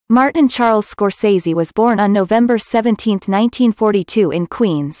Martin Charles Scorsese was born on November 17, 1942 in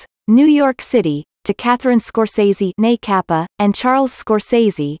Queens, New York City, to Catherine Scorsese née Kappa, and Charles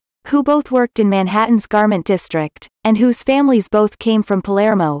Scorsese, who both worked in Manhattan's Garment District, and whose families both came from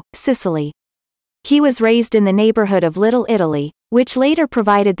Palermo, Sicily. He was raised in the neighborhood of Little Italy, which later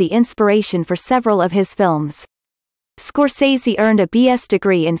provided the inspiration for several of his films. Scorsese earned a B.S.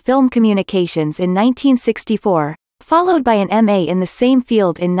 degree in film communications in 1964, followed by an M.A. in the same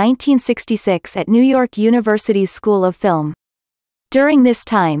field in 1966 at New York University's School of Film. During this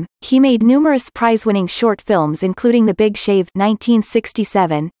time, he made numerous prize-winning short films including The Big Shave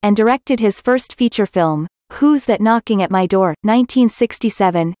 1967, and directed his first feature film, Who's That Knocking at My Door,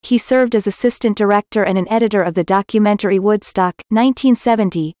 1967. He served as assistant director and an editor of the documentary Woodstock,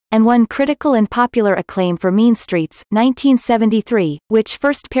 1970, and won critical and popular acclaim for Mean Streets, 1973, which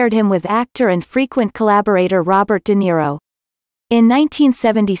first paired him with actor and frequent collaborator Robert De Niro. In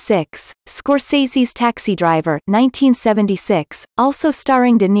 1976, Scorsese's Taxi Driver, 1976, also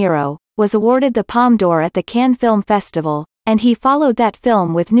starring De Niro, was awarded the Palme d'Or at the Cannes Film Festival, and he followed that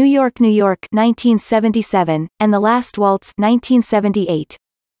film with New York, New York, 1977, and The Last Waltz, 1978.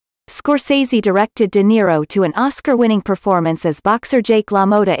 Scorsese directed De Niro to an Oscar-winning performance as boxer Jake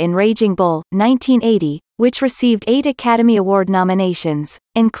LaMotta in Raging Bull, 1980, which received 8 Academy Award nominations,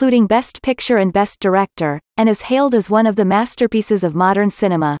 including Best Picture and Best Director, and is hailed as one of the masterpieces of modern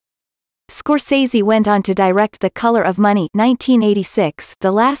cinema. Scorsese went on to direct The Color of Money, 1986,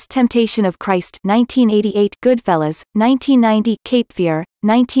 The Last Temptation of Christ, 1988, Goodfellas, 1990, Cape Fear,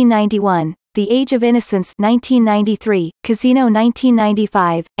 1991, The Age of Innocence, 1993, Casino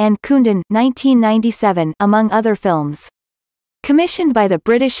 1995, and Kundun, 1997, among other films. Commissioned by the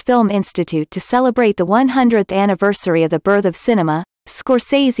British Film Institute to celebrate the 100th anniversary of the birth of cinema,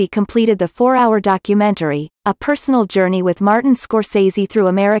 Scorsese completed the 4-hour documentary, A Personal Journey with Martin Scorsese Through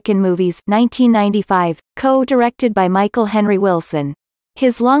American Movies, 1995, co-directed by Michael Henry Wilson.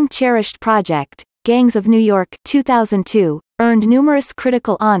 His long-cherished project, Gangs of New York, 2002, earned numerous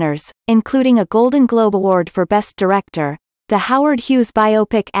critical honors, including a Golden Globe Award for Best Director. The Howard Hughes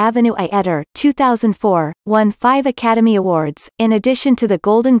biopic Avenue I Etter, 2004, won 5 Academy Awards, in addition to the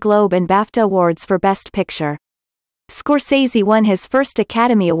Golden Globe and BAFTA Awards for Best Picture. Scorsese won his first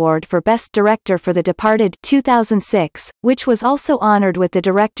Academy Award for Best Director for The Departed, 2006, which was also honored with the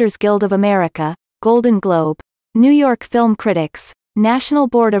Directors Guild of America, Golden Globe, New York Film Critics, National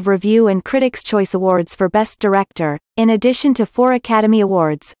Board of Review and Critics' Choice Awards for Best Director, in addition to 4 Academy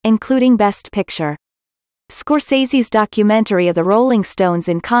Awards, including Best Picture. Scorsese's documentary of the Rolling Stones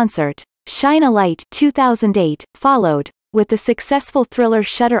in concert, Shine a Light, 2008, followed, with the successful thriller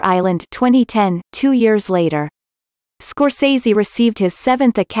Shutter Island, 2010, 2 years later. Scorsese received his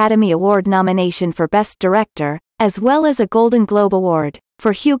 7th Academy Award nomination for Best Director, as well as a Golden Globe Award,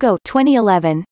 for Hugo, 2011,